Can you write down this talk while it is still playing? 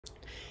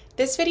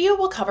This video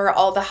will cover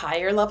all the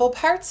higher level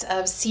parts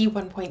of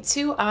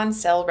C1.2 on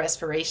cell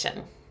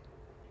respiration.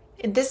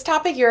 In this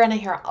topic, you're going to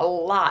hear a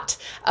lot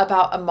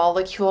about a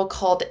molecule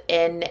called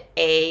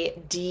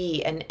NAD,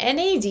 and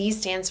NAD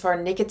stands for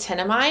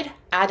nicotinamide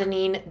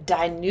adenine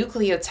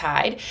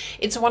dinucleotide.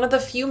 It's one of the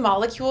few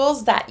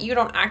molecules that you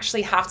don't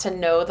actually have to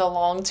know the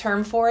long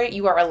term for it.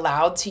 You are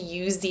allowed to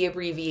use the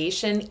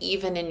abbreviation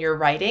even in your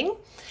writing.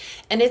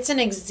 And it's an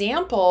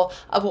example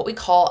of what we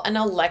call an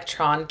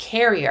electron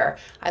carrier.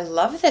 I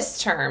love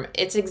this term.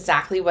 It's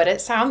exactly what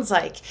it sounds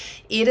like.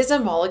 It is a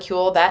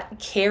molecule that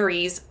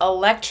carries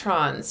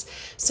electrons.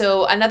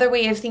 So another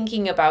way of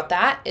thinking about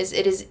that is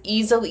it is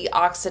easily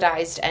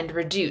oxidized and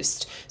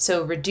reduced.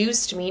 So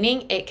reduced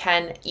meaning it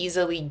can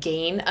easily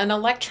gain an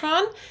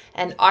electron,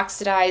 and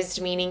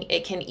oxidized meaning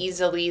it can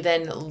easily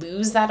then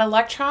lose that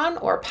electron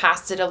or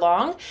pass it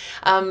along.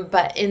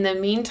 But in the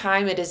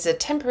meantime, it is a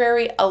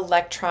temporary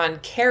electron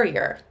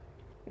carrier.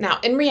 Now,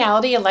 in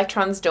reality,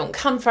 electrons don't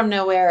come from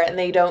nowhere and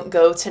they don't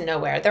go to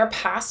nowhere. They're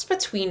passed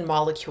between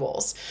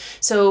molecules.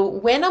 So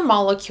when a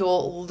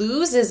molecule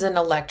loses an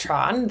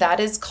electron, that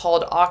is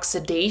called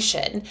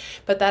oxidation.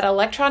 But that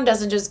electron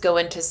doesn't just go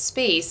into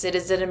space, it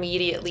is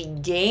immediately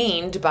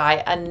gained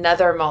by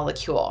another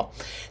molecule.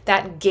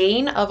 That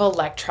gain of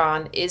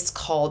electron is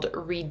called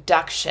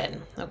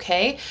reduction,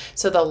 okay?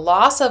 So the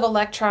loss of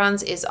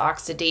electrons is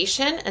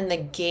oxidation and the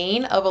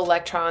gain of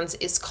electrons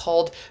is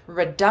called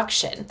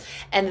reduction.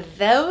 And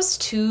those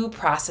two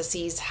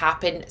processes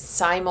happen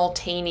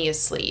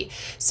simultaneously.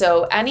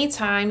 So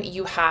anytime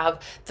you have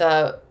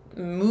the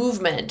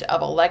movement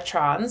of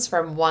electrons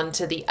from one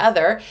to the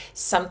other,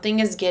 something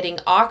is getting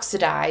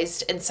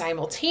oxidized and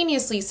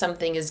simultaneously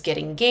something is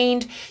getting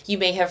gained. You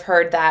may have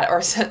heard that,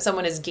 or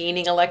someone is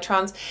gaining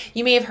electrons.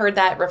 You may have heard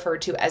that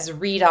referred to as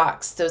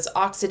redox, those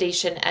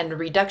oxidation and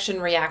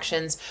reduction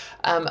reactions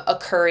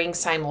occurring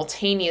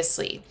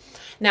simultaneously.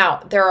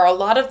 Now, there are a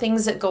lot of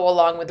things that go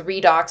along with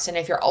redox, and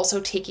if you're also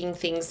taking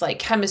things like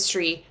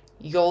chemistry,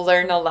 you'll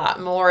learn a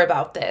lot more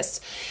about this.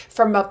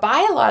 From a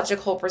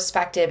biological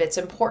perspective, it's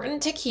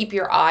important to keep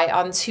your eye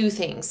on two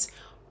things.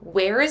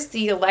 Where is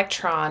the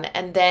electron,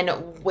 and then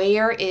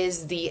where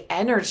is the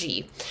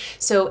energy?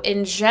 So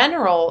in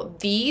general,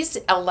 these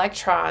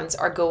electrons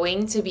are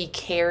going to be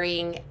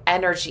carrying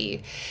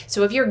energy.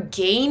 So if you're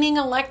gaining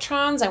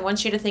electrons, I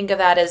want you to think of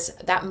that as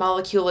that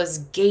molecule is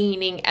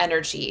gaining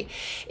energy.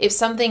 If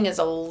something is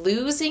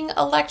losing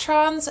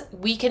electrons,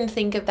 we can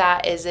think of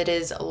that as it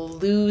is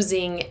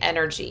losing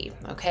energy,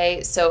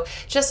 okay? So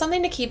just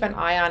something to keep an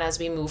eye on as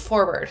we move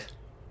forward.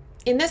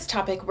 In this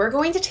topic, we're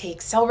going to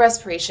take cell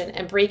respiration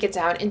and break it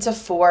down into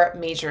 4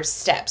 major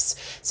steps.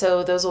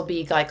 So those will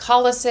be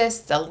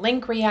glycolysis, the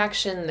link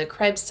reaction, the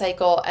Krebs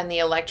cycle, and the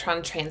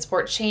electron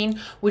transport chain,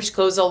 which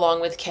goes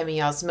along with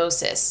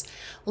chemiosmosis.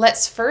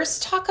 Let's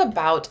first talk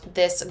about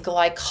this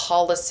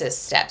glycolysis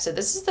step. So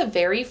this is the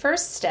very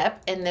first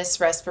step in this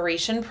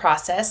respiration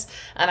process,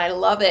 and I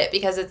love it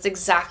because it's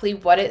exactly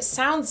what it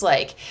sounds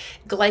like.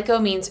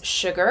 Glyco means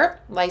sugar,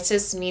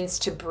 lysis means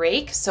to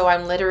break, so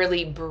I'm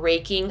literally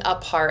breaking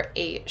apart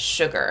a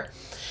sugar.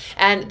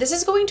 And this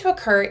is going to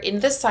occur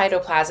in the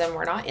cytoplasm.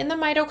 We're not in the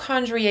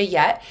mitochondria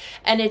yet,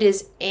 and it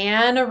is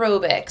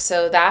anaerobic.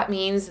 So that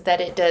means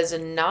that it does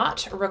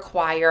not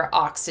require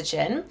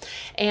oxygen,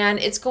 and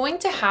it's going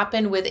to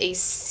happen with a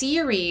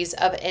series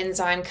of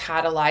enzyme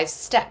catalyzed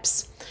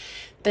steps.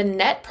 The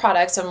net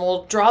products, and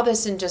we'll draw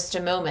this in just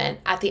a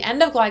moment, at the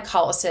end of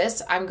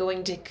glycolysis, I'm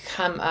going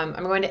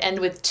to end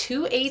with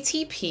 2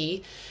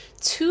 ATP,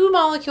 2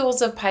 molecules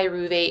of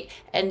pyruvate,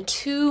 and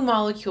 2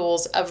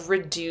 molecules of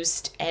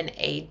reduced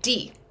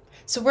NAD.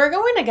 So we're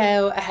going to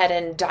go ahead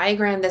and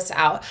diagram this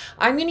out.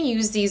 I'm going to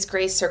use these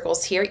gray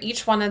circles here.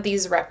 Each one of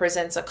these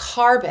represents a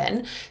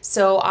carbon.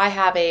 So I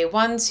have a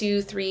 1,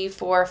 2, 3,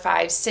 4,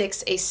 5,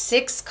 6, a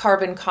 6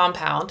 carbon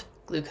compound,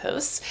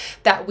 glucose,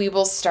 that we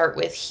will start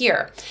with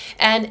here.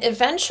 And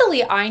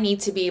eventually I need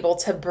to be able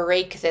to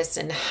break this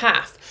in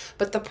half.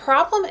 But the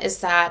problem is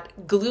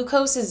that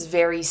glucose is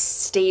very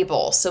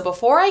stable. So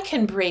before I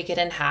can break it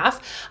in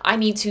half, I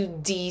need to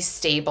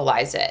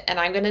destabilize it. And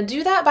I'm going to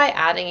do that by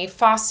adding a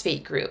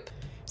phosphate group.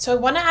 So I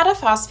want to add a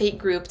phosphate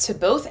group to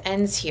both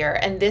ends here,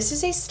 and this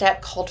is a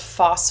step called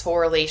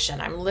phosphorylation.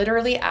 I'm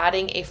literally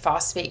adding a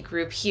phosphate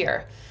group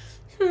here.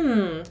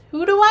 Who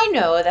do I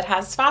know that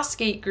has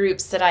phosphate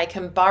groups that I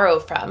can borrow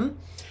from?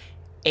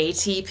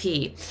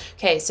 ATP.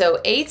 Okay, so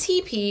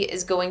ATP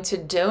is going to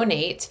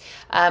donate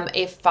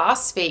a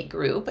phosphate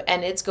group,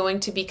 and it's going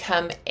to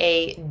become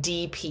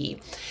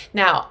ADP.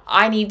 Now,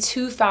 I need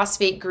 2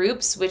 phosphate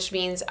groups, which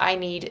means I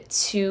need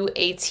 2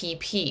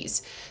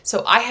 ATPs.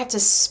 So I have to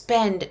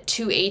spend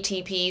 2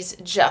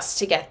 ATPs just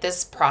to get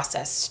this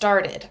process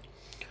started.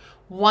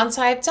 Once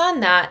I've done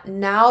that,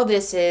 now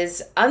this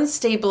is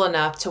unstable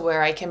enough to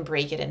where I can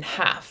break it in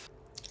half.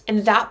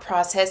 And that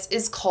process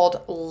is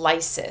called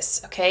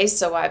lysis. Okay,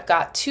 so I've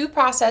got 2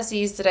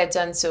 processes that I've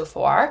done so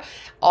far,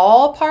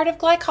 all part of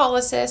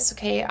glycolysis.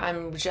 Okay,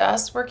 I'm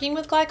just working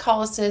with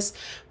glycolysis,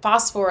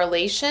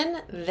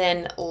 phosphorylation,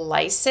 then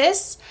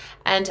lysis,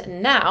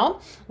 And now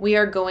we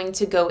are going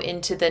to go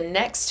into the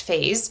next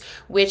phase,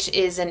 which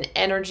is an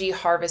energy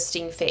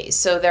harvesting phase.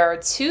 So there are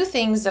two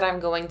things that I'm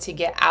going to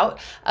get out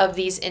of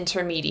these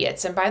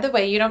intermediates. And by the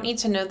way, you don't need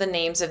to know the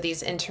names of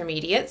these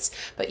intermediates,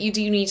 but you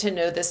do need to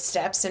know the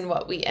steps and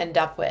what we end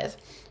up with.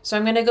 So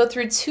I'm going to go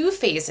through two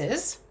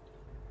phases.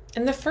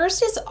 And the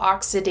first is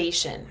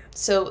oxidation.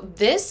 So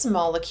this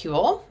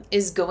molecule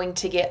is going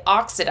to get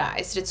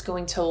oxidized. It's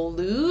going to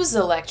lose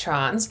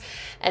electrons,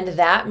 and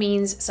that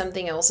means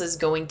something else is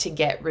going to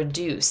get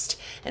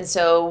reduced. And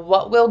so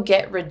what will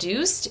get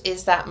reduced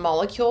is that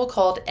molecule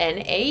called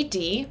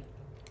NAD.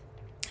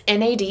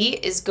 NAD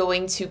is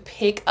going to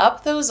pick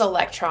up those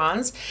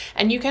electrons,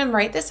 and you can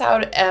write this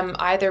out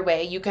either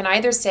way. You can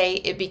either say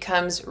it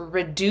becomes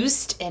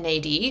reduced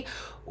NAD,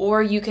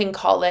 or you can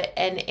call it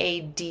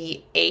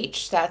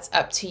NADH, that's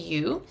up to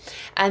you.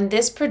 And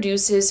this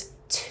produces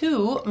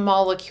two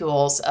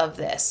molecules of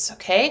this,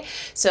 okay?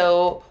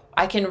 So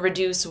I can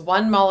reduce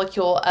one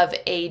molecule of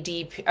NAD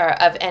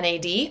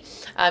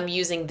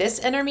using this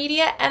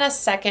intermediate, and a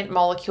second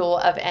molecule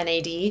of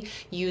NAD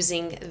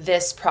using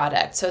this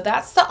product. So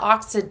that's the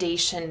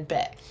oxidation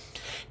bit.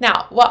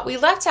 Now, what we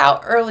left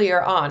out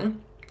earlier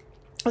on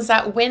is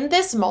that when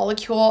this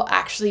molecule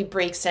actually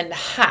breaks in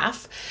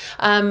half,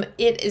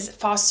 it is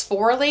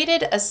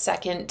phosphorylated a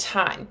second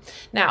time.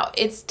 Now,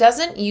 it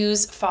doesn't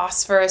use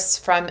phosphorus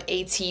from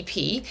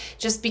ATP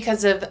just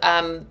because of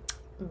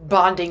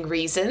bonding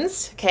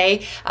reasons,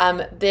 okay?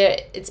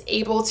 It's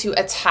able to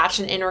attach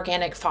an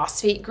inorganic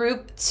phosphate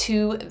group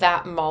to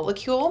that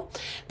molecule.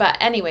 But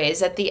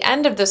anyways, at the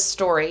end of the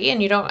story,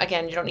 and you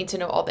don't need to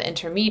know all the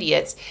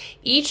intermediates,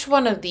 each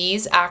one of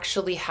these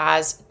actually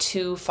has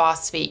two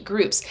phosphate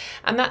groups.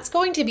 And that's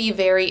going to be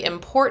very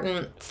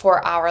important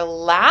for our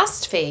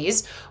last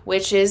phase,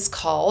 which is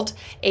called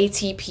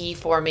ATP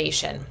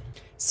formation.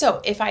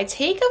 So if I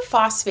take a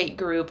phosphate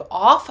group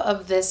off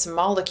of this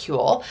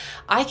molecule,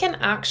 I can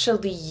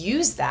actually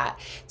use that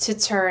to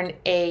turn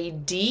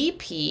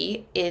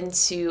ADP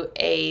into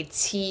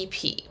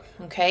ATP.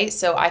 Okay,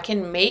 so I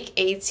can make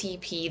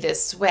ATP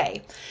this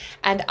way.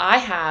 And I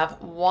have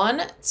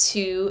 4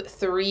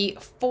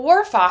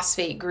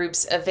 phosphate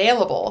groups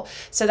available.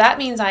 So that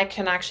means I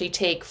can actually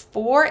take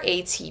 4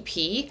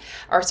 ADP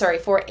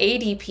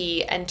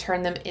and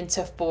turn them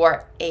into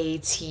 4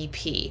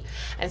 ATP.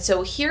 And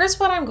so here's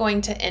what I'm going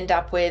to end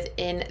up with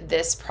in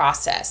this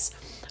process.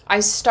 I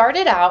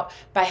started out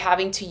by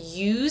having to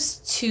use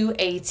 2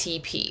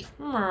 ATP.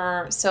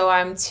 So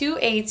I'm 2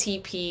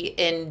 ATP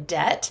in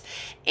debt,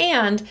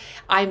 and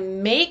I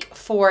make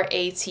 4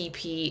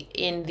 ATP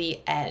in the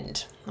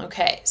end.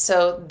 Okay,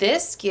 so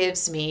this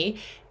gives me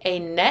a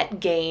net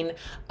gain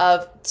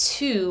of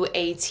 2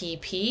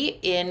 ATP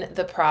in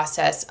the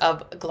process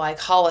of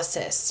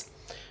glycolysis.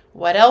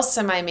 What else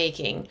am I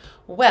making?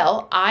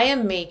 Well, I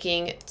am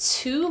making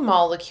 2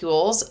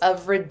 molecules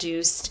of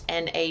reduced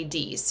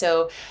NAD.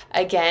 So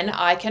again,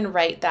 I can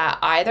write that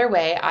either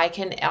way. I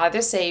can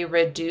either say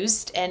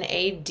reduced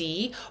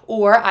NAD,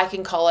 or I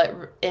can call it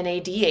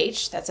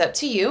NADH. That's up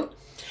to you.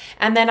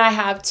 And then I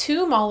have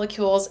 2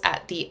 molecules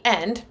at the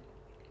end.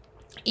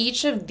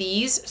 Each of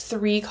these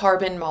 3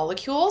 carbon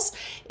molecules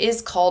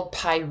is called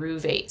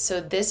pyruvate.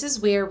 So this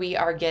is where we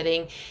are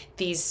getting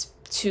these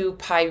 2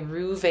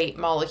 pyruvate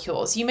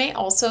molecules. You may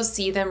also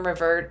see them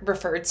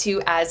referred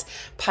to as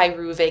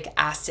pyruvic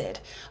acid,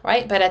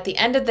 right? But at the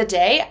end of the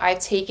day, I've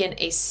taken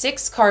a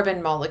 6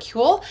 carbon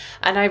molecule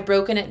and I've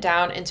broken it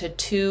down into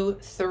 2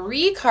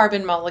 3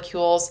 carbon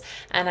molecules,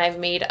 and I've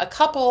made a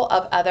couple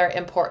of other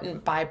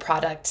important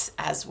byproducts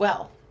as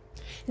well.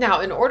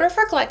 Now, in order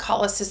for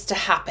glycolysis to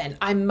happen,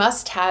 I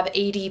must have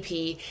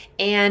ADP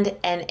and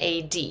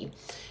NAD.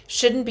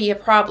 Shouldn't be a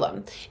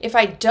problem. If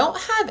I don't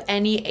have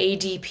any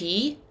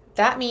ADP,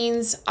 that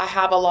means I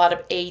have a lot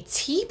of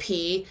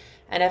ATP,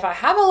 and if I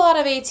have a lot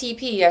of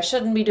ATP, I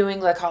shouldn't be doing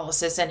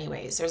glycolysis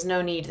anyways. There's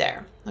no need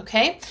there,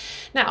 okay?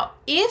 Now,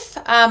 if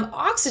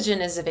oxygen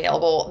is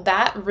available,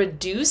 that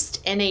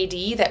reduced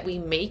NAD that we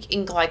make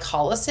in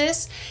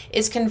glycolysis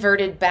is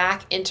converted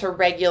back into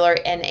regular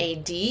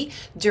NAD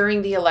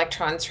during the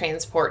electron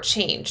transport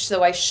change.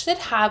 So I should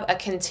have a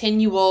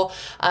continual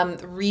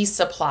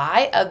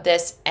resupply of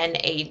this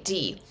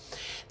NAD.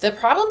 The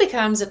problem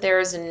becomes if there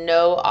is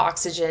no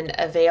oxygen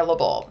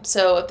available.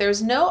 So if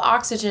there's no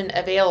oxygen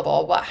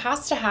available, what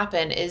has to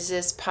happen is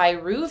this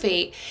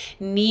pyruvate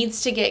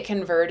needs to get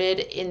converted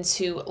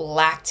into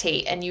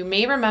lactate. And you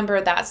may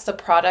remember that's the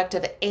product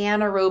of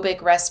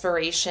anaerobic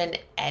respiration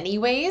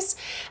anyways.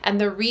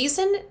 And the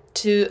reason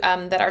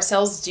that our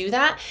cells do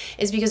that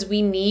is because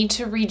we need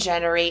to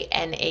regenerate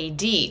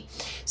NAD.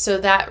 So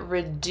that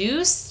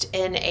reduced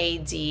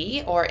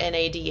NAD or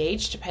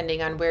NADH,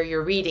 depending on where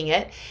you're reading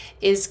it,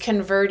 is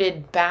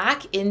converted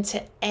back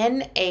into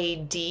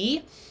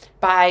NAD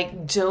by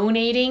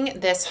donating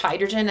this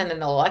hydrogen and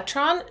an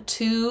electron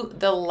to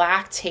the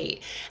lactate.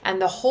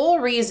 And the whole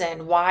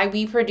reason why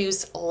we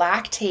produce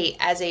lactate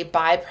as a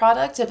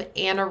byproduct of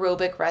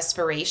anaerobic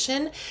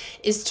respiration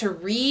is to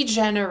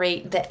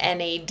regenerate the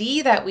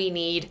NAD that we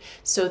need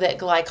so that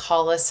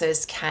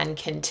glycolysis can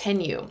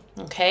continue.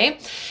 Okay,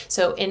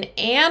 so in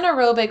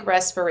anaerobic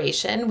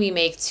respiration, we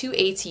make 2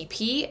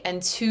 ATP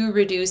and 2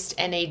 reduced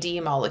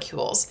NAD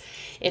molecules.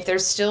 If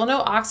there's still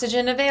no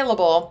oxygen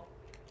available,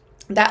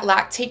 that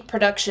lactate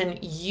production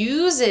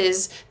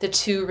uses the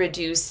 2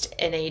 reduced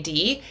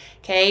NAD,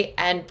 okay,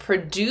 and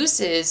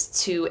produces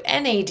 2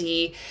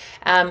 NAD,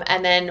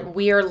 and then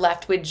we are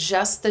left with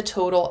just the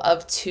total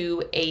of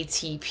 2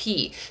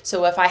 ATP.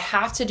 So if I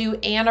have to do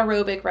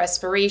anaerobic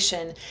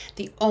respiration,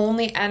 the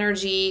only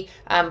energy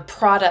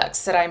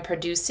products that I'm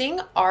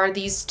producing are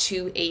these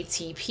 2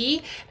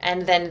 ATP,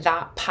 and then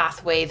that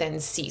pathway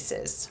then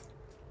ceases.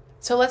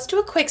 So let's do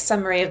a quick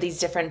summary of these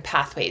different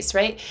pathways,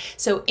 right?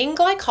 So in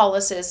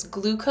glycolysis,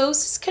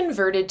 glucose is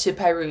converted to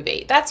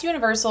pyruvate. That's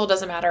universal,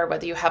 doesn't matter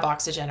whether you have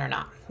oxygen or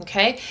not,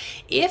 okay?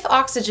 If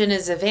oxygen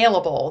is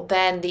available,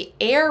 then the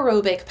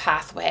aerobic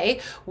pathway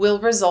will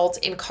result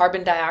in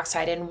carbon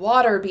dioxide and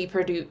water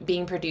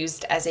being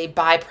produced as a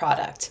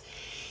byproduct.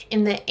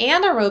 In the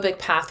anaerobic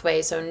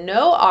pathway, so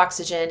no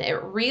oxygen, it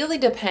really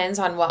depends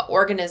on what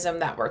organism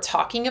that we're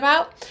talking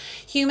about.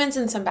 Humans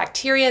and some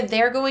bacteria,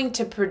 they're going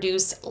to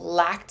produce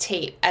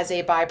lactate as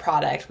a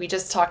byproduct. We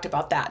just talked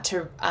about that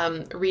to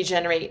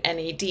regenerate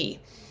NAD.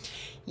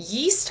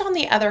 Yeast, on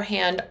the other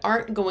hand,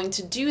 aren't going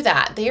to do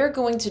that. They are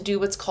going to do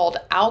what's called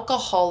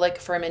alcoholic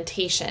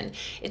fermentation.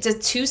 It's a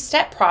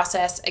 2-step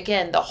process.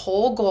 Again, the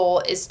whole goal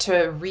is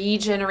to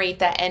regenerate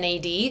that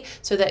NAD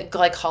so that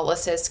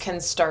glycolysis can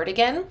start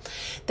again.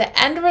 The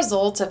end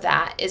result of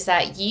that is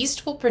that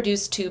yeast will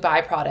produce 2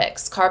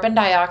 byproducts, carbon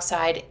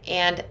dioxide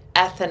and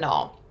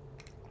ethanol.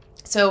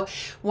 So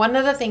one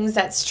of the things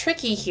that's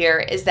tricky here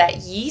is that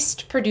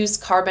yeast produce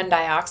carbon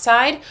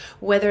dioxide,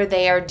 whether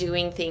they are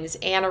doing things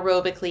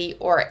anaerobically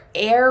or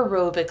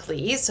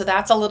aerobically. So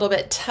that's a little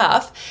bit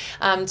tough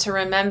to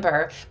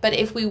remember. But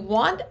if we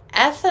want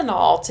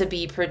ethanol to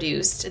be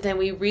produced, then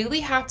we really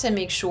have to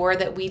make sure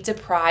that we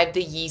deprive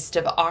the yeast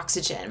of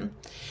oxygen.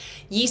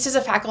 Yeast is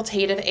a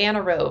facultative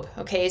anaerobe,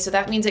 okay? So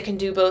that means it can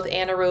do both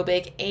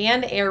anaerobic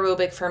and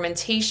aerobic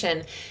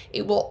fermentation.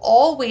 It will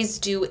always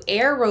do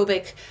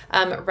aerobic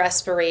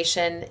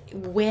respiration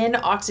when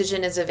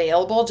oxygen is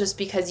available, just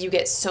because you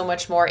get so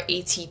much more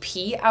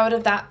ATP out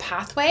of that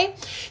pathway.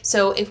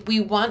 So if we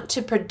want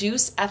to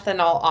produce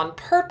ethanol on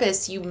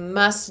purpose, you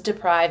must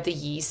deprive the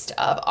yeast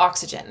of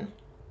oxygen.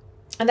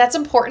 And that's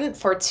important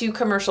for 2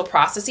 commercial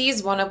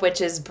processes, one of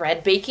which is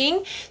bread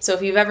baking. So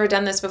if you've ever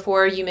done this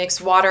before, you mix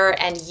water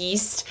and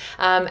yeast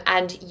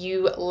and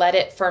you let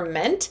it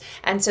ferment.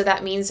 And so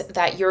that means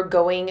that you're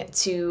going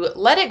to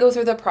let it go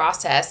through the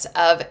process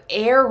of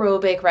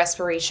aerobic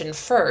respiration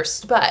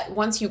first. But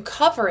once you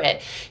cover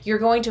it, you're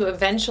going to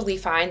eventually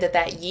find that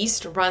that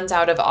yeast runs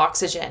out of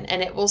oxygen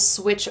and it will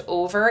switch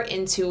over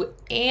into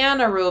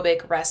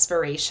anaerobic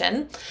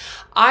respiration.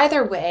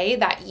 Either way,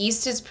 that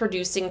yeast is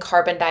producing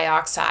carbon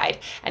dioxide,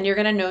 and you're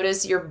going to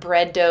notice your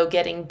bread dough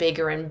getting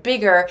bigger and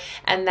bigger,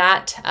 and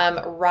that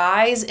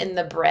rise in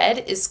the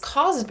bread is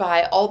caused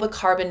by all the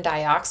carbon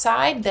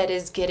dioxide that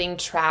is getting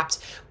trapped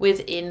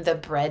within the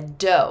bread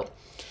dough.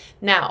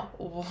 Now,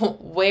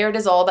 where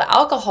does all the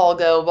alcohol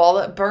go? Well,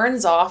 it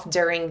burns off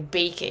during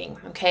baking,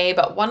 okay?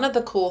 But one of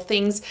the cool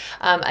things,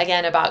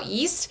 again, about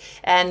yeast,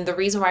 and the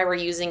reason why we're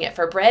using it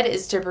for bread,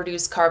 is to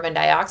produce carbon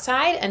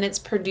dioxide, and it's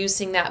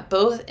producing that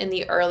both in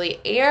the early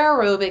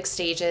aerobic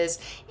stages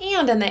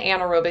and in the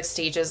anaerobic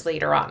stages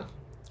later on.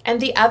 And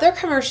the other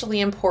commercially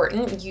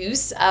important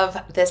use of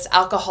this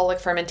alcoholic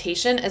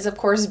fermentation is, of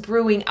course,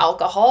 brewing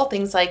alcohol,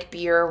 things like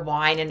beer,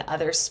 wine, and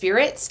other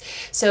spirits.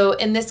 So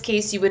in this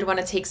case, you would want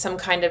to take some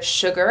kind of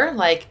sugar,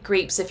 like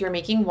grapes if you're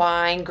making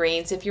wine,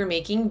 grains if you're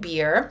making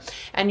beer,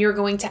 and you're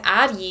going to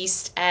add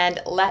yeast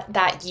and let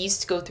that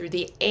yeast go through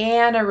the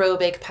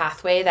anaerobic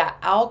pathway, that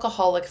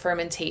alcoholic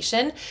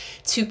fermentation,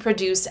 to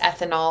produce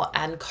ethanol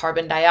and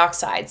carbon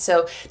dioxide.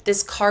 So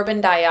this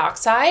carbon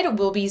dioxide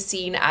will be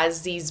seen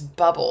as these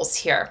bubbles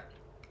here.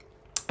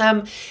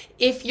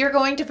 If you're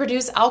going to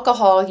produce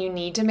alcohol, you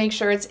need to make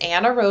sure it's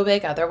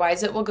anaerobic,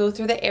 otherwise it will go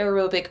through the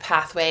aerobic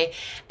pathway,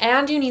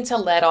 and you need to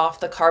let off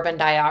the carbon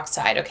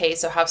dioxide, okay?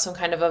 So have some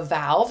kind of a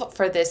valve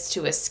for this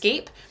to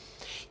escape.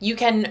 You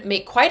can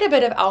make quite a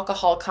bit of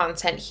alcohol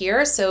content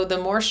here. So the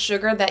more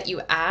sugar that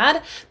you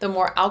add, the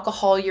more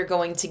alcohol you're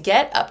going to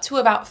get, up to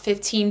about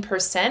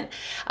 15%.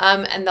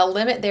 And the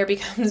limit there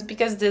becomes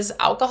because this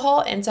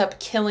alcohol ends up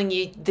killing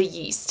the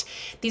yeast.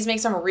 These make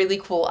some really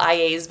cool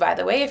IAs, by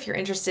the way, if you're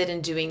interested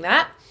in doing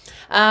that.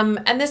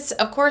 And this,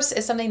 of course,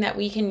 is something that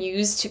we can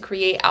use to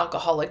create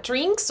alcoholic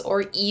drinks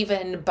or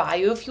even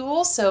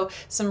biofuels. So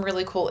some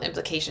really cool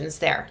implications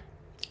there.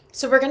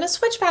 So we're going to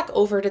switch back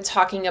over to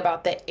talking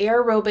about the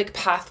aerobic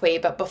pathway,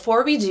 but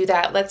before we do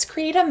that, let's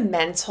create a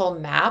mental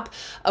map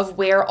of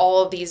where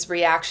all of these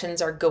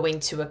reactions are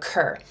going to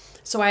occur.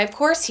 So I, of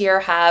course,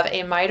 here have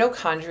a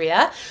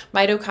mitochondria.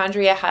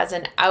 Mitochondria has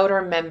an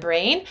outer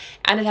membrane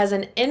and it has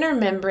an inner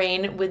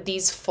membrane with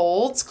these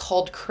folds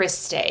called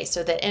cristae.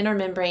 So the inner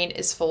membrane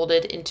is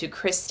folded into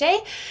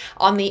cristae.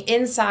 On the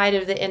inside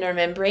of the inner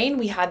membrane,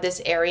 we have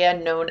this area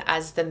known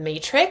as the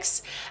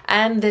matrix.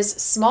 And this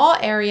small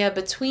area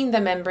between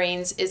the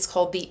membranes is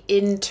called the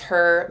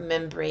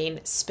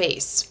intermembrane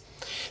space.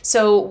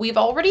 So we've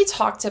already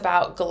talked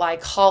about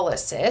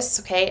glycolysis,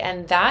 okay,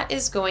 and that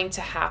is going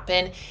to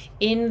happen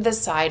in the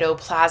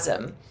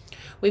cytoplasm.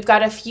 We've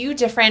got a few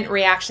different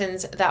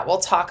reactions that we'll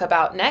talk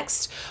about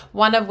next,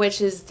 one of which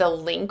is the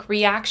link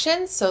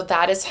reaction. So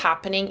that is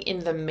happening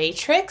in the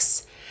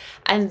matrix.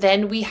 And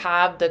then we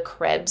have the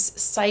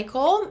Krebs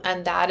cycle,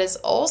 and that is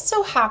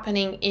also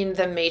happening in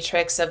the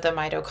matrix of the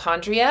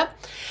mitochondria.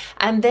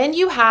 And then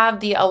you have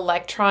the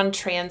electron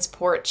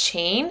transport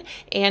chain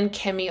and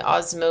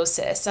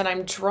chemiosmosis. And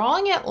I'm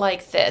drawing it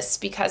like this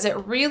because it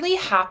really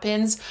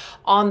happens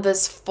on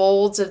these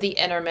folds of the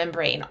inner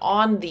membrane,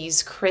 on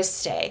these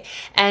cristae,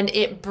 and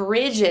it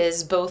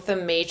bridges both the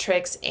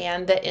matrix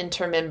and the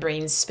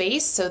intermembrane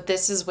space. So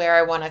this is where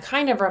I want to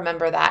kind of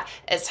remember that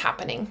is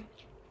happening.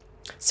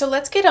 So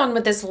let's get on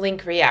with this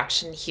link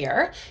reaction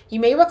here. You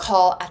may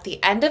recall at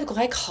the end of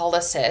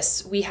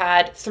glycolysis, we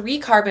had 3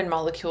 carbon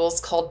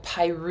molecules called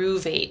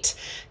pyruvate.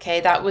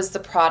 Okay, that was the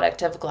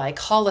product of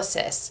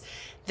glycolysis.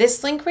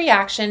 This link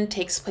reaction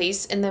takes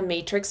place in the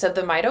matrix of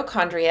the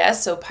mitochondria.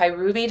 So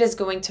pyruvate is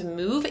going to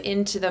move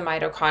into the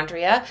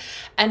mitochondria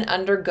and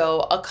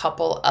undergo a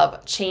couple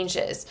of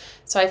changes.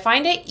 So I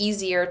find it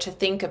easier to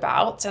think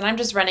about, and I'm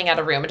just running out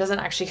of room, it doesn't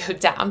actually go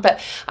down, but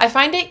I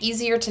find it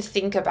easier to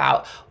think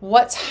about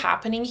what's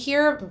happening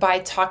here by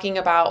talking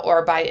about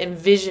or by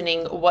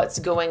envisioning what's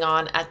going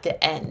on at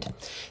the end.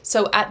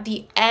 So at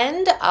the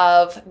end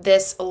of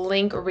this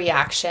link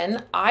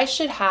reaction, I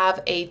should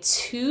have a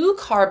 2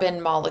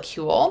 carbon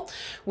molecule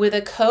with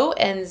a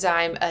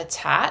coenzyme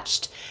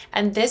attached,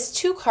 and this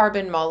 2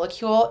 carbon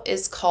molecule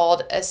is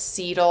called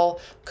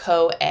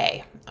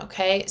acetyl-CoA.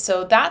 Okay,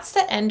 so that's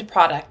the end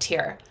product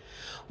here.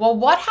 Well,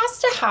 what has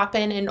to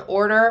happen in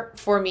order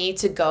for me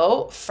to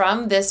go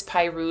from this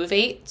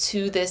pyruvate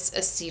to this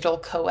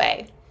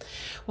acetyl-CoA?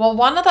 Well,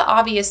 one of the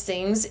obvious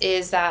things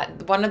is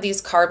that one of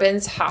these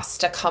carbons has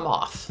to come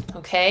off,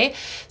 okay?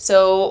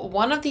 So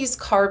one of these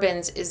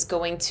carbons is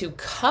going to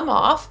come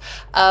off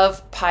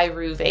of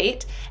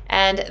pyruvate,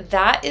 and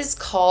that is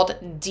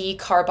called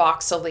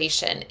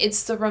decarboxylation.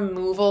 It's the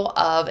removal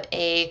of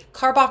a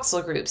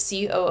carboxyl group,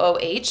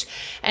 COOH,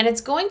 and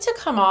it's going to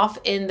come off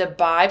in the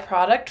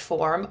byproduct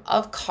form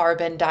of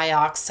carbon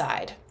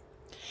dioxide.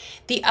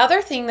 The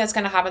other thing that's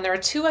going to happen, there are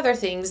 2 other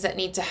things that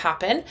need to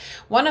happen,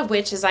 one of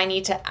which is I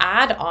need to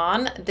add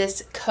on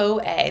this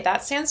CoA.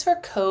 That stands for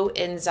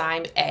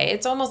coenzyme A.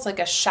 It's almost like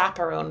a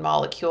chaperone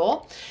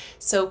molecule.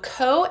 So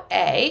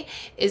CoA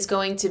is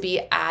going to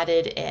be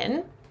added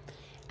in.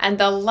 And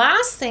the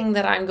last thing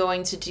that I'm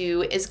going to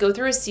do is go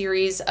through a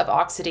series of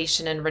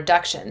oxidation and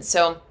reduction.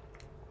 So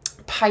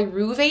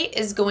pyruvate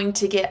is going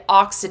to get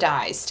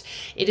oxidized.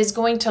 It is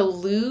going to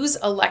lose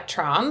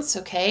electrons,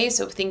 okay?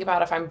 So think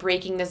about if I'm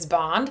breaking this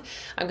bond,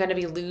 I'm going to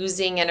be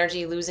losing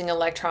energy, losing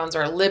electrons,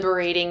 or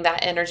liberating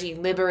that energy,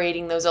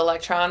 liberating those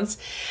electrons.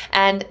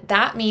 And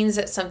that means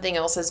that something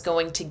else is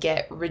going to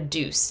get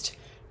reduced.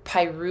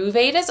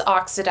 Pyruvate is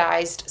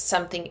oxidized,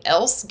 something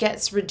else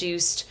gets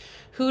reduced.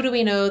 Who do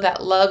we know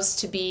that loves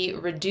to be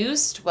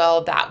reduced?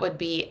 Well, that would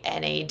be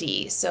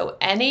NAD. So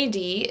NAD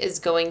is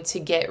going to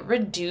get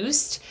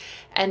reduced,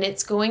 and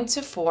it's going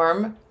to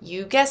form,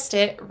 you guessed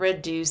it,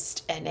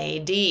 reduced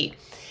NAD.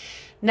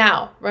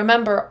 Now,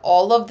 remember,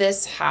 all of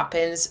this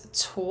happens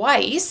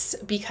twice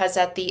because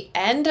at the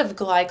end of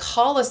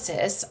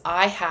glycolysis,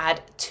 I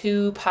had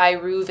 2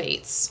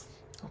 pyruvates.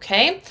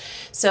 Okay,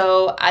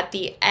 so at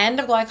the end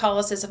of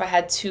glycolysis, if I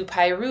had 2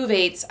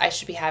 pyruvates, I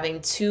should be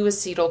having 2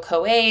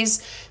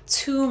 acetyl-CoAs,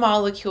 2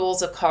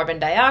 molecules of carbon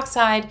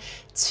dioxide,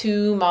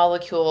 2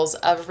 molecules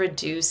of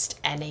reduced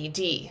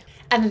NAD.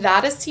 And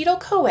that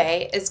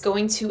acetyl-CoA is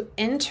going to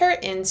enter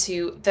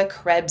into the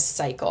Krebs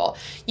cycle.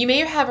 You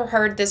may have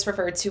heard this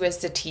referred to as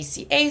the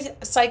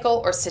TCA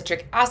cycle or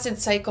citric acid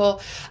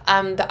cycle.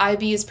 The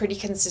IB is pretty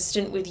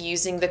consistent with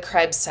using the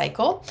Krebs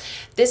cycle.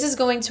 This is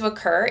going to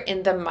occur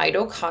in the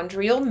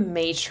mitochondrial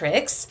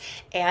matrix,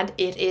 and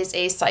it is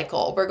a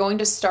cycle. We're going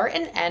to start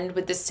and end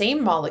with the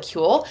same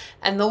molecule,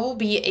 and there will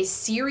be a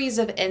series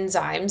of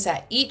enzymes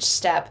at each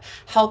step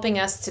helping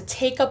us to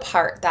take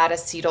apart that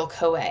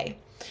acetyl-CoA.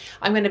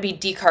 I'm going to be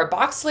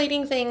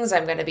decarboxylating things,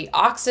 I'm going to be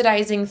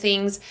oxidizing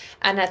things,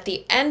 and at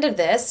the end of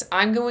this,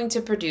 I'm going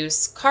to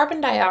produce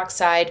carbon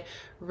dioxide,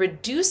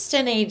 reduced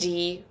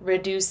NAD,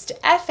 reduced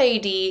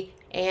FAD,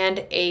 and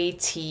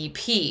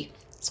ATP.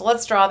 So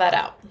let's draw that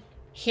out.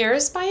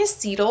 Here's my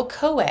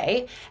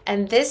acetyl-CoA,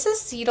 and this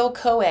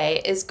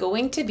acetyl-CoA is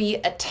going to be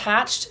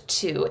attached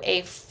to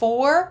a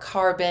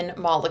 4-carbon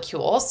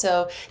molecule.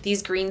 So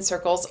these green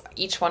circles,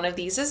 each one of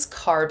these is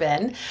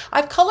carbon.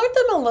 I've colored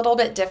them a little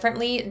bit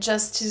differently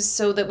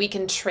so that we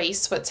can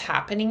trace what's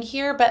happening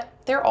here, but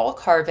they're all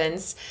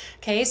carbons.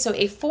 Okay, so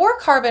a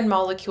 4-carbon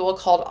molecule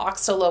called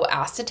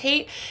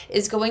oxaloacetate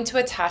is going to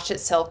attach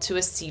itself to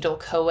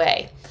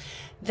acetyl-CoA.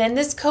 Then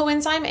this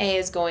coenzyme A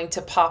is going to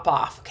pop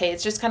off. Okay,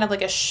 it's just kind of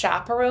like a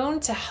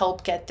chaperone to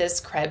help get this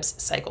Krebs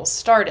cycle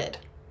started.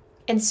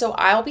 And so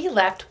I'll be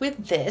left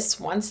with this.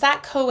 Once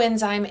that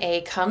coenzyme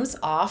A comes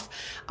off,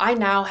 I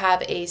now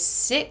have a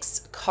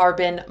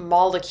 6-carbon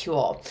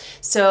molecule.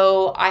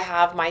 So I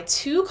have my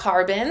 2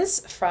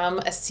 carbons from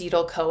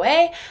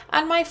acetyl-CoA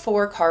and my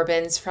 4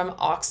 carbons from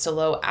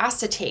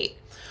oxaloacetate.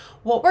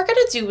 What we're going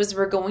to do is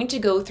we're going to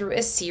go through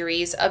a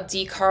series of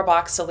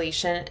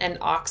decarboxylation and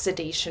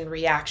oxidation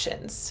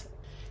reactions.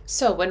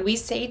 So when we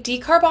say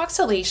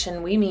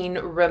decarboxylation, we mean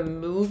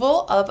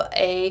removal of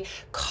a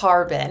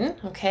carbon,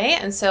 okay?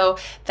 And so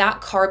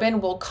that carbon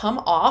will come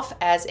off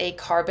as a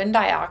carbon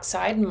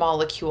dioxide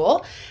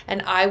molecule,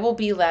 and I will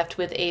be left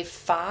with a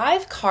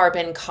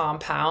 5-carbon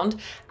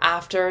compound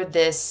after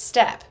this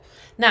step.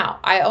 Now,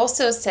 I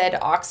also said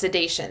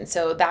oxidation,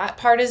 so that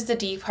part is the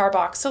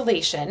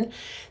decarboxylation.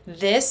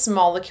 This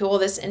molecule,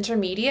 this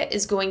intermediate,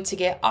 is going to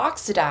get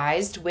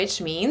oxidized, which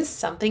means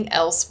something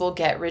else will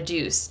get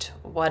reduced.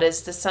 What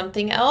is the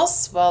something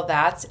else? Well,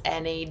 that's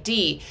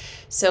NAD.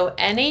 So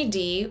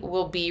NAD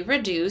will be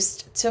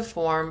reduced to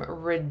form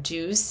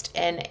reduced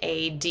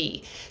NAD.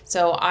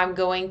 So I'm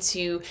going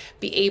to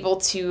be able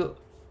to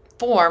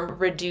form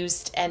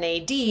reduced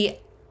NAD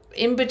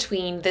in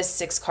between this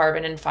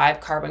 6-carbon and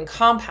 5-carbon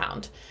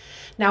compound.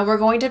 Now we're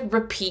going to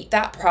repeat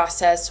that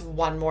process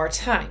one more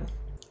time.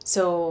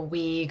 So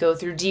we go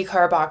through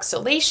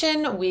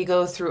decarboxylation, we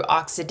go through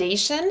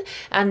oxidation,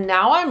 and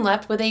now I'm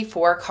left with a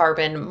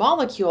 4-carbon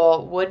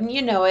molecule. Wouldn't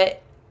you know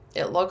it?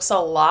 It looks a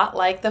lot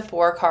like the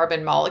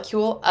 4-carbon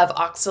molecule of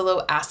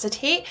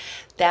oxaloacetate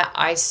that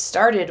I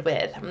started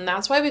with, and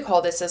that's why we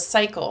call this a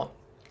cycle.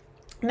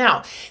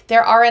 Now,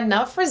 there are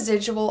enough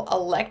residual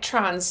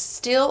electrons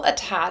still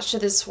attached to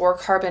this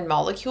 4-carbon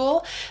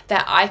molecule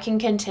that I can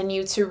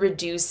continue to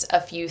reduce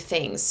a few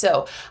things.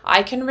 So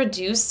I can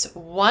reduce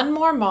one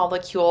more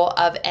molecule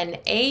of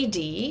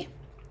NAD.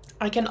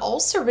 I can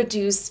also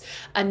reduce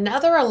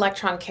another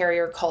electron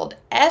carrier called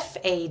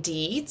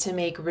FAD to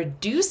make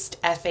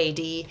reduced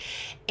FAD,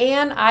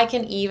 and I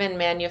can even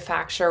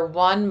manufacture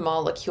one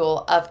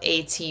molecule of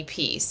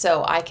ATP.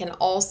 So I can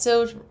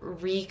also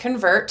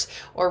reconvert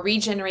or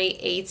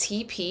regenerate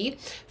ATP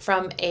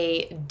from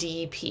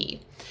ADP.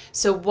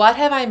 So what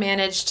have I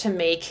managed to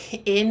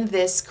make in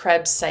this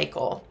Krebs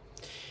cycle?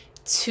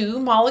 2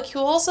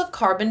 molecules of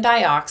carbon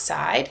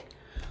dioxide,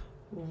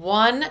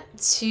 1,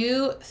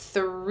 2,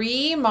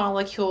 3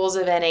 molecules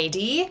of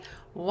NAD,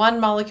 1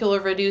 molecule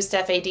of reduced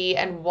FAD,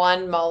 and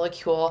 1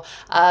 molecule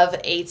of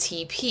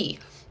ATP.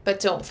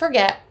 But don't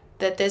forget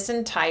that this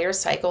entire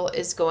cycle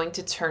is going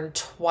to turn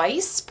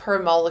twice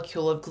per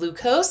molecule of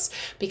glucose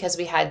because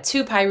we had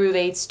 2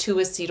 pyruvates, 2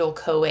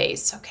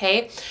 acetyl-CoAs,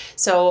 okay?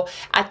 So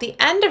at the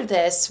end of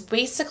this,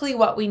 basically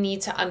what we need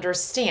to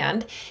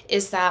understand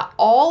is that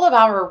all of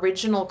our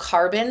original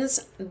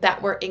carbons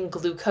that were in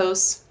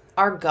glucose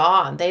are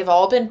gone. They've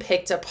all been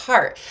picked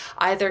apart,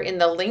 either in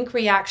the link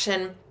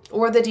reaction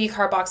or the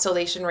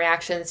decarboxylation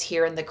reactions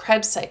here in the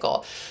Krebs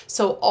cycle.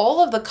 So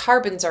all of the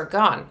carbons are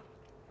gone.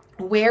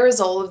 Where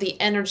is all of the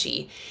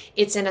energy?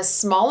 It's in a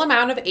small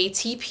amount of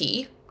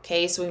ATP.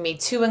 Okay, so we made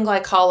 2 in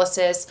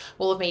glycolysis.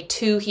 We'll have made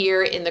 2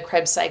 here in the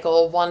Krebs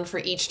cycle, 1 for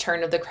each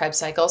turn of the Krebs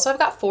cycle. So I've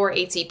got 4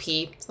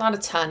 ATP. It's not a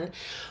ton.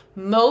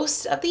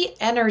 Most of the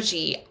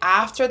energy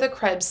after the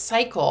Krebs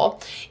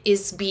cycle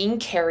is being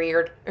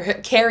carried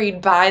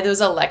by those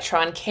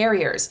electron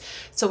carriers.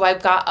 So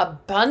I've got a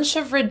bunch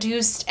of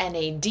reduced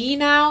NAD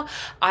now.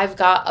 I've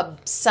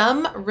got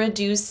some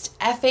reduced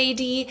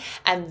FAD,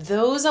 and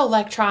those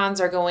electrons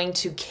are going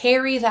to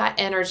carry that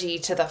energy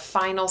to the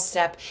final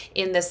step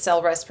in the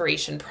cell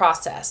respiration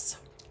process.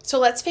 So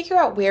let's figure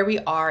out where we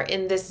are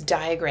in this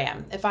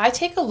diagram. If I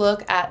take a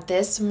look at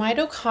this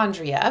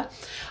mitochondria,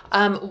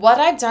 what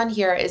I've done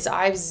here is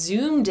I've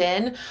zoomed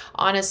in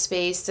on a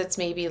space that's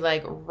maybe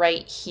like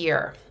right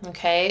here,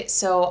 okay?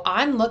 So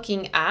I'm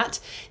looking at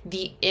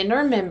the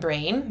inner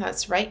membrane,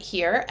 that's right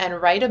here,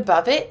 and right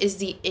above it is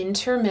the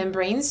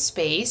intermembrane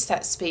space,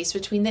 that space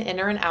between the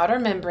inner and outer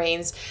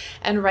membranes,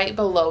 and right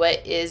below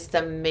it is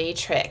the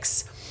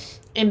matrix.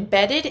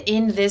 Embedded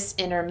in this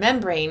inner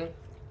membrane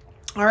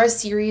are a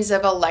series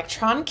of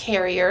electron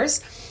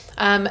carriers.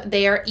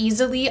 They are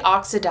easily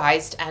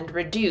oxidized and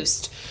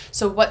reduced.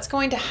 So what's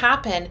going to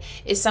happen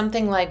is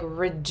something like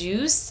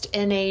reduced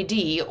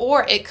NAD,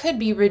 or it could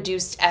be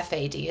reduced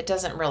FAD, it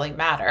doesn't really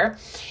matter,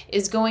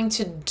 is going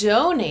to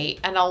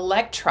donate an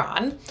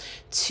electron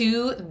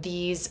to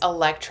these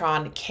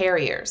electron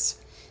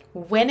carriers.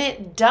 When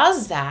it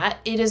does that,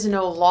 it is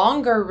no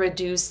longer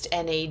reduced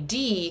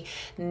NAD.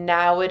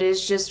 Now it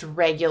is just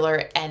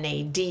regular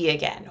NAD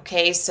again.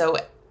 Okay, so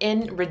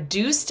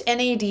reduced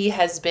NAD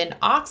has been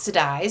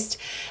oxidized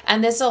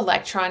and this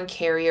electron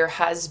carrier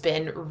has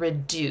been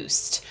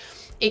reduced.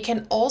 It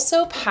can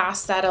also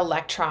pass that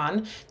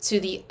electron to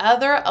the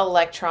other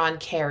electron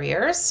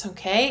carriers,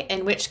 okay?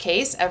 In which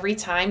case, every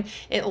time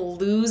it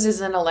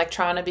loses an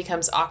electron, it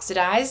becomes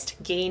oxidized,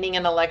 gaining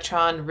an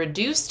electron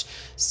reduced,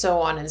 so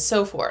on and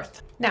so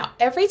forth. Now,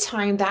 every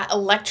time that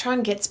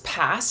electron gets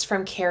passed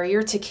from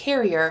carrier to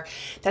carrier,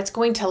 that's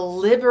going to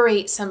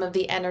liberate some of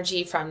the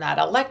energy from that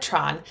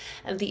electron.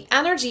 And the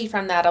energy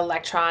from that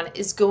electron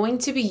is going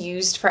to be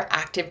used for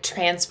active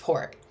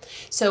transport.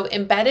 So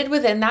embedded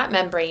within that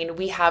membrane,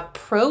 we have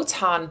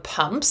proton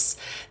pumps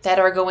that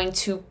are going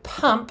to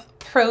pump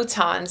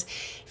protons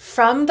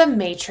from the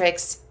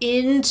matrix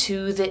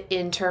into the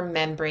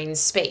intermembrane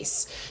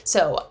space.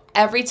 So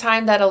every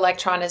time that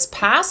electron is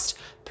passed,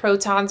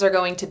 protons are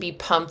going to be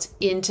pumped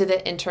into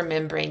the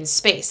intermembrane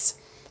space.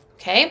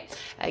 Okay,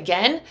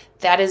 again,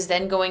 that is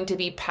then going to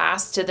be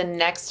passed to the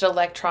next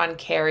electron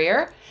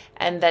carrier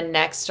and the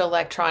next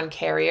electron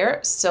carrier,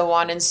 so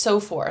on and so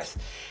forth.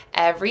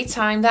 Every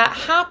time that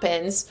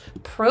happens,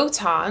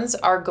 protons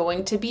are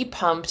going to be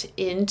pumped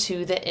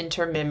into the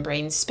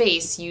intermembrane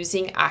space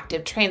using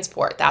active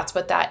transport. That's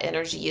what that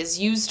energy is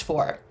used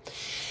for.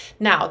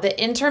 Now, the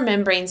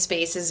intermembrane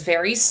space is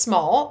very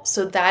small,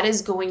 so that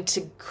is going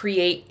to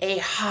create a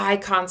high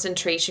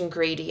concentration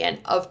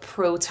gradient of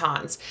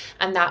protons,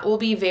 and that will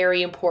be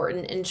very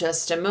important in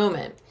just a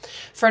moment.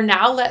 For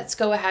now, let's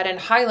go ahead and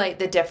highlight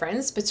the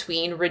difference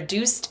between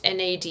reduced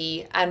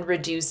NAD and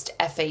reduced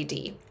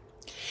FAD.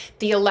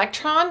 The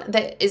electron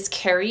that is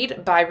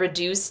carried by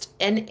reduced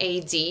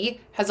NAD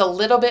has a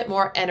little bit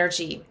more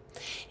energy.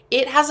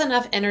 It has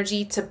enough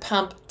energy to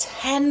pump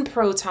 10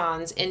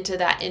 protons into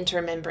that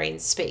intermembrane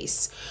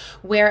space,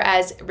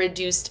 whereas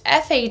reduced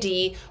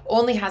FAD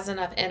only has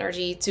enough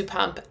energy to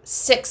pump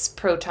 6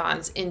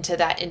 protons into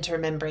that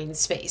intermembrane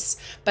space.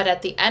 But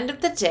at the end of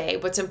the day,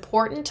 what's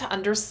important to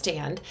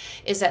understand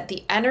is that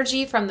the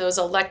energy from those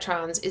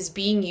electrons is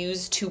being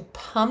used to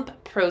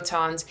pump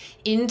protons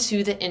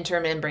into the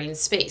intermembrane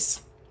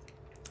space.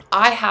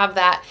 I have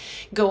that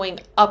going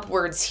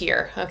upwards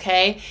here,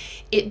 okay?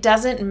 It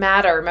doesn't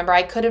matter. Remember,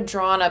 I could have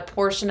drawn a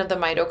portion of the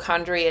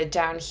mitochondria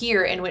down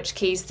here, in which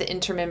case the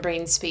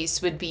intermembrane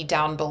space would be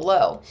down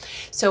below.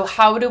 So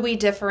how do we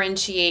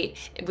differentiate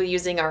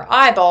using our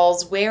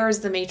eyeballs? Where is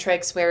the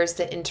matrix? Where is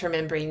the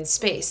intermembrane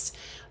space?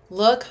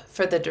 Look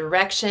for the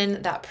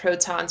direction that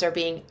protons are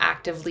being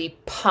actively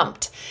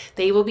pumped.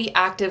 They will be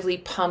actively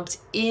pumped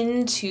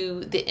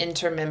into the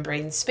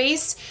intermembrane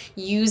space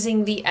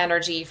using the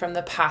energy from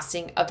the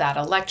passing of that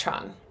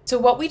electron. So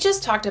what we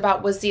just talked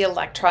about was the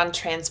electron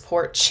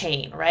transport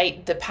chain,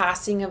 right? The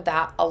passing of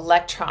that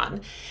electron.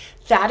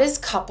 That is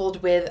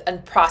coupled with a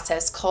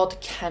process called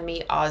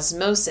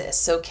chemiosmosis.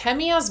 So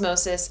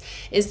chemiosmosis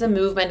is the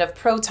movement of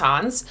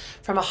protons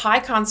from a high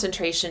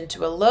concentration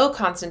to a low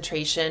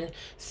concentration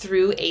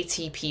through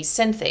ATP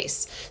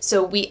synthase.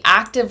 So we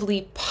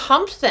actively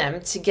pumped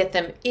them to get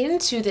them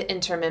into the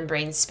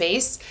intermembrane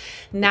space.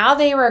 Now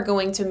they are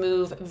going to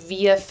move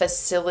via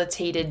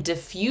facilitated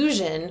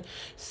diffusion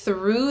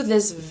through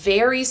this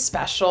very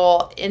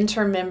special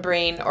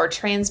intermembrane or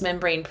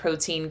transmembrane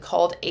protein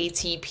called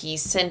ATP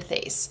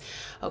synthase.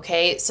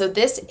 Okay, so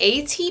this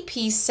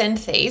ATP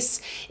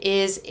synthase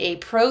is a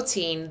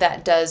protein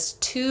that does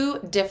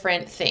 2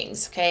 different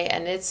things, okay,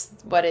 and it's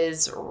what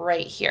is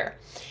right here.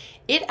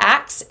 It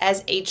acts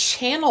as a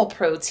channel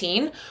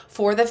protein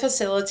for the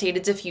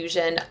facilitated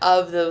diffusion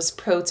of those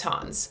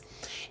protons.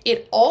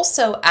 It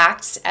also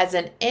acts as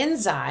an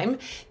enzyme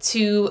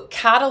to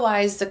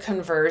catalyze the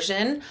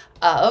conversion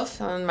of,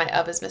 my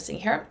of is missing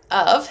here,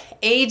 of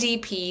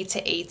ADP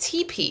to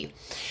ATP.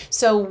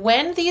 So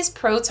when these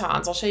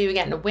protons, I'll show you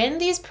again, when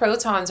these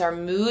protons are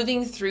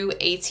moving through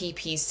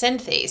ATP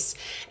synthase,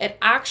 it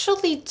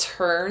actually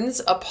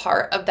turns a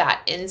part of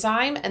that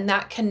enzyme, and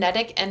that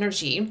kinetic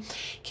energy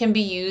can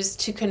be used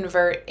to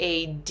convert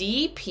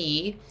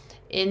ADP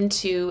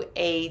into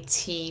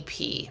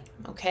ATP.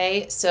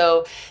 Okay,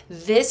 so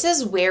this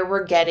is where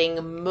we're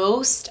getting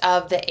most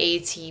of the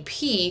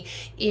ATP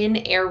in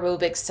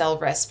aerobic cell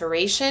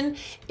respiration,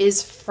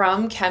 is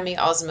from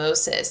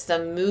chemiosmosis, the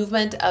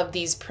movement of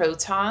these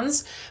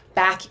protons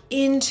back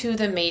into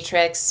the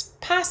matrix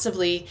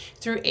passively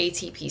through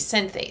ATP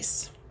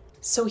synthase.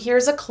 So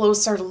here's a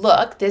closer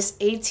look. This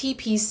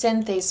ATP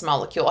synthase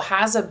molecule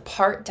has a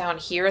part down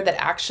here that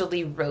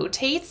actually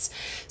rotates.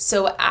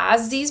 So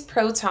as these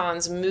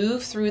protons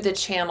move through the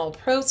channel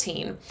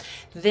protein,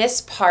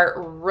 this part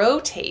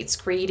rotates,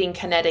 creating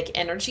kinetic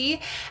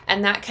energy,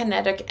 and that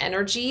kinetic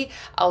energy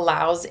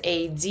allows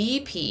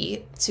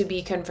ADP to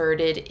be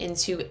converted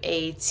into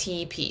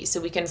ATP.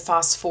 So we can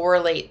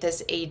phosphorylate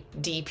this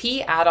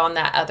ADP, add on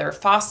that other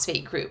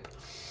phosphate group.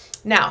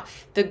 Now,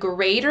 the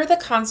greater the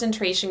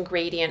concentration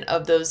gradient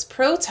of those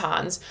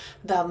protons,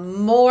 the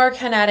more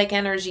kinetic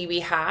energy we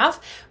have,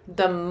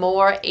 the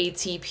more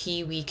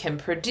ATP we can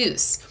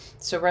produce.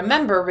 So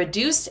remember,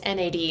 reduced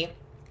NAD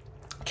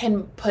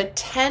can put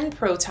 10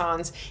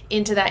 protons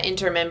into that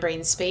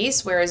intermembrane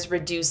space, whereas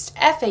reduced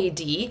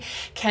FAD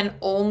can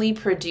only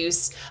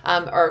produce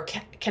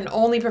can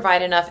only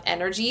provide enough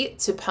energy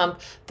to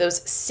pump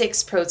those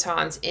 6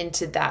 protons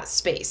into that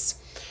space.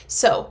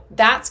 So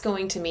that's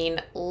going to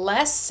mean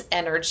less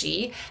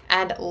energy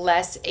and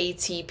less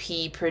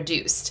ATP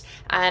produced.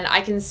 And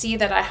I can see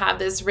that I have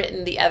this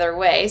written the other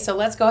way, so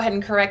let's go ahead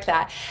and correct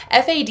that.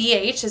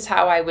 FADH is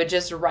how I would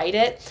just write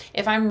it.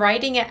 If I'm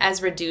writing it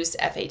as reduced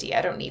FAD,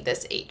 I don't need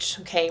this H,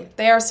 okay?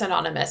 They are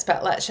synonymous,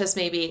 but let's just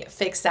maybe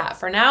fix that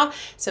for now.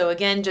 So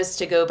again, just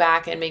to go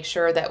back and make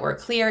sure that we're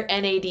clear,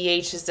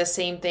 NADH is the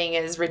same thing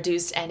as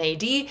reduced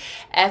NAD.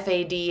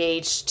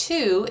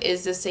 FADH2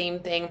 is the same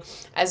thing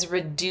as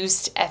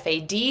reduced FAD.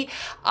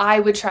 I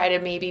would try to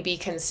maybe be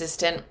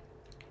consistent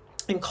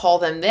and call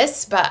them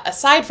this, but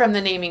aside from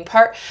the naming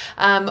part,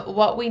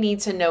 what we need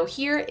to know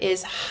here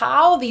is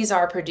how these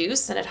are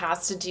produced, and it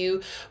has to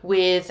do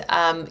with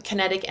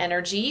kinetic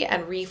energy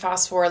and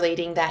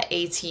rephosphorylating that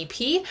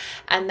ATP,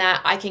 and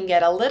that I can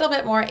get a little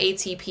bit more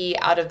ATP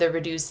out of the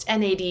reduced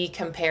NAD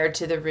compared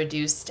to the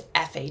reduced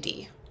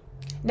FAD.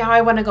 Now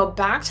I want to go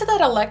back to that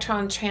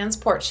electron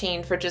transport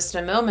chain for just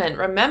a moment.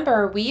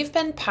 Remember, we've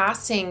been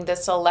passing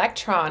this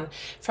electron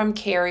from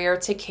carrier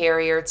to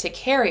carrier to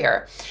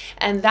carrier.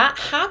 And that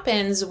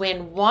happens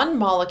when one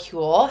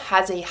molecule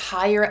has a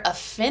higher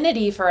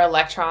affinity for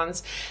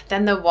electrons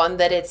than the one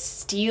that it's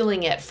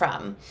stealing it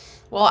from.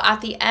 Well,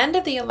 at the end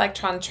of the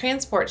electron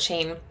transport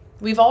chain,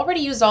 we've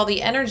already used all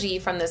the energy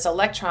from this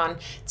electron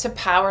to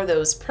power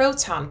those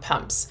proton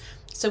pumps.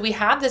 So we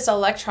have this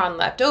electron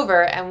left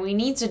over and we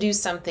need to do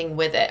something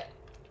with it.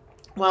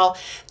 Well,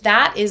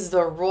 that is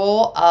the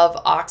role of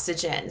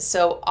oxygen.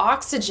 So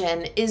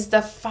oxygen is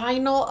the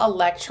final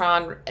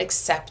electron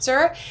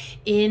acceptor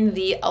in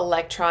the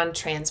electron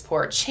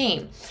transport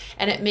chain.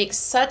 And it makes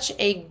such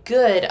a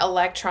good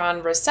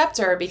electron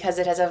receptor because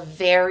it has a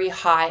very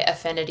high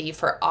affinity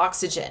for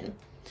oxygen.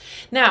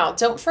 Now,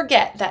 don't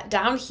forget that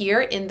down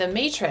here in the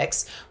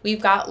matrix,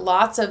 we've got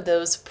lots of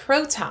those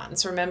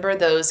protons. Remember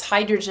those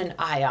hydrogen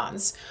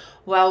ions?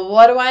 Well,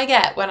 what do I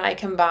get when I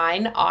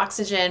combine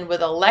oxygen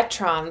with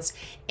electrons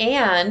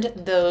and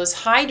those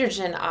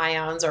hydrogen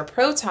ions or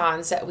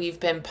protons that we've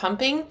been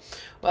pumping?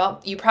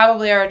 Well, you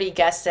probably already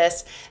guessed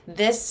this.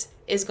 This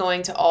is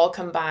going to all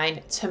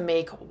combine to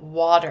make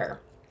water.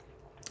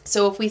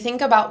 So if we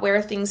think about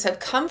where things have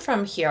come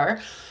from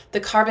here, the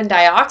carbon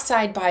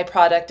dioxide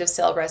byproduct of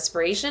cell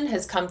respiration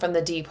has come from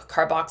the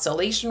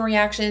decarboxylation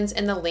reactions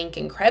in the Link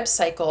and Krebs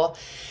cycle.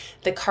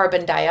 The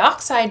carbon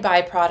dioxide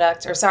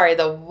byproduct,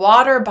 the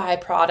water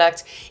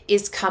byproduct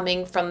is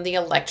coming from the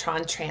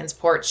electron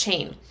transport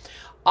chain.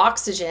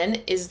 Oxygen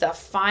is the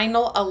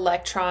final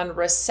electron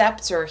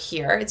receptor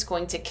here. It's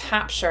going to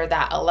capture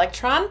that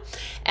electron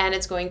and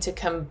it's going to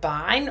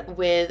combine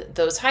with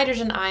those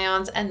hydrogen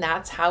ions, and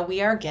that's how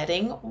we are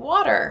getting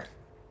water.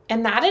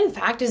 And that, in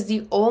fact, is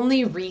the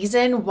only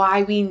reason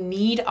why we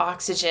need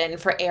oxygen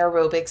for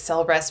aerobic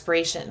cell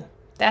respiration.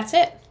 That's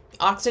it.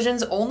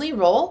 Oxygen's only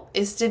role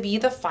is to be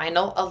the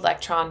final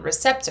electron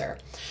receptor.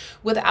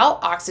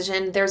 Without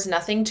oxygen, there's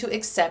nothing to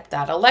accept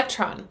that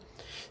electron.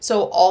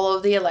 So all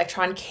of the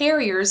electron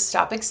carriers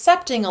stop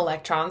accepting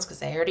electrons because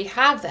they already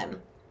have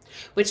them,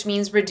 which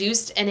means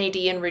reduced NAD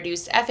and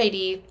reduced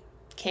FAD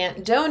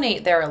can't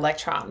donate their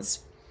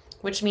electrons,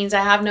 which means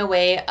I have no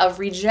way of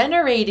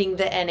regenerating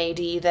the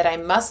NAD that I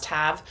must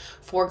have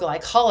for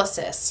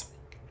glycolysis.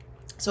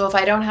 So if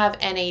I don't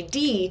have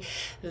NAD,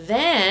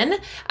 then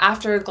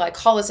after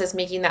glycolysis,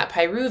 making that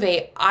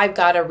pyruvate, I've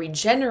got to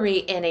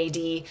regenerate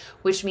NAD,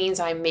 which means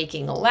I'm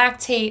making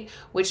lactate,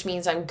 which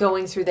means I'm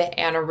going through the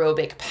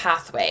anaerobic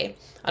pathway.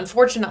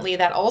 Unfortunately,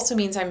 that also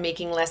means I'm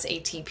making less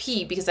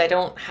ATP because I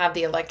don't have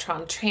the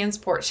electron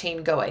transport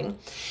chain going.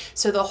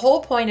 So the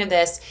whole point of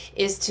this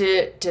is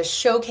to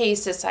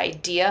showcase this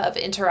idea of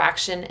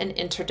interaction and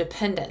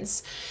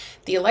interdependence.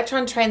 The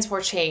electron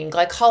transport chain,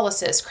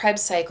 glycolysis,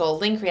 Krebs cycle,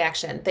 Link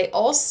reaction, they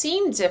all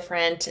seem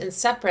different and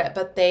separate,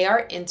 but they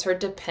are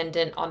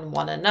interdependent on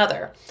one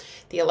another.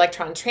 The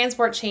electron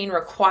transport chain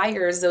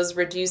requires those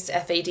reduced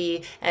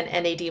FAD and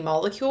NAD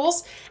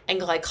molecules, and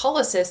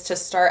glycolysis to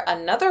start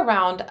another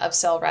round of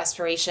cell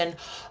respiration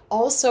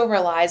also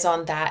relies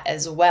on that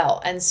as well.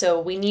 And so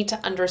we need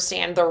to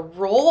understand the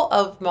role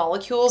of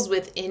molecules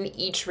within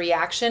each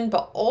reaction,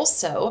 but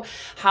also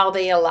how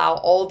they allow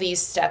all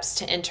these steps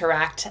to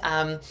interact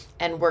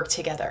and work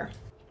together.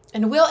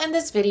 And we'll end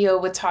this video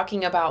with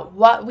talking about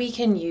what we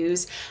can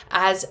use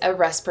as a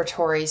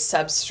respiratory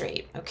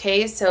substrate.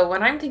 Okay, so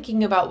when I'm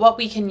thinking about what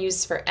we can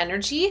use for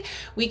energy,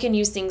 we can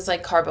use things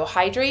like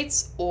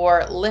carbohydrates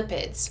or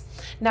lipids.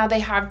 Now they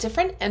have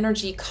different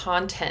energy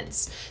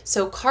contents.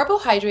 So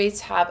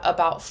carbohydrates have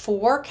about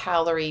 4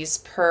 calories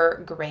per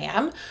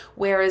gram,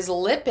 whereas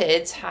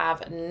lipids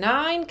have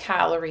 9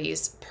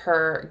 calories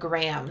per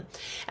gram.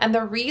 And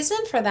the reason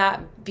for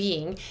that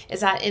being is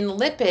that in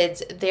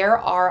lipids, there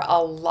are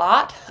a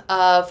lot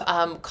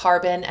of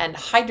carbon and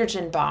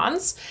hydrogen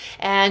bonds,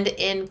 and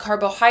in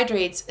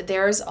carbohydrates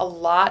there's a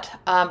lot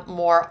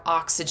more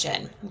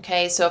oxygen.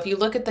 Okay, so if you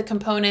look at the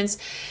components,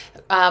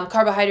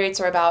 carbohydrates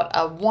are about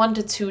a 1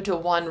 to 2 to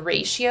 1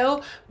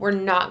 ratio. We're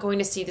not going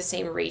to see the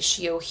same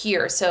ratio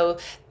here. So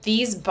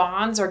these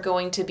bonds are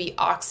going to be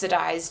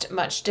oxidized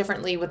much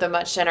differently with a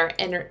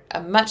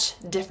much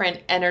different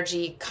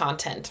energy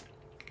content.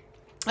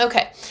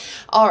 Okay,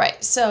 all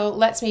right, so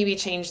let's maybe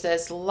change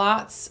this.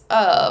 Lots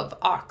of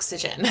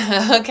oxygen.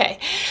 Okay,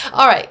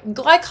 all right,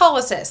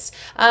 glycolysis.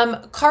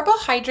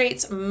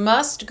 Carbohydrates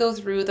must go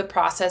through the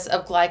process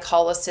of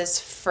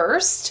glycolysis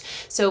first.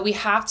 So we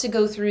have to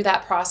go through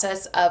that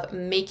process of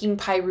making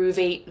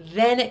pyruvate,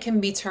 then it can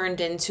be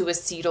turned into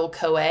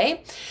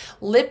acetyl-CoA.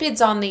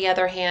 Lipids, on the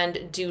other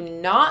hand, do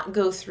not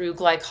go through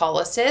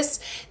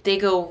glycolysis. They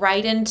go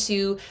right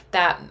into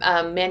that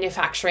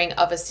manufacturing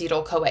of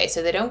acetyl-CoA.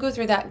 So they don't go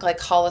through that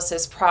glycolysis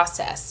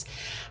process.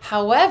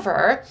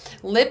 However,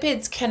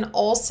 lipids can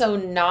also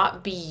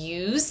not be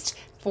used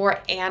for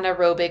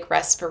anaerobic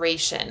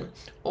respiration.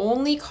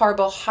 Only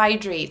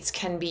carbohydrates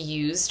can be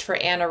used for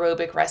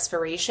anaerobic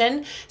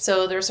respiration.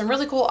 So there's some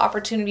really cool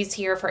opportunities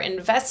here for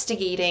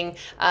investigating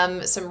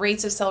some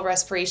rates of cell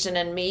respiration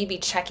and maybe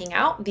checking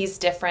out these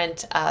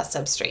different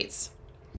substrates.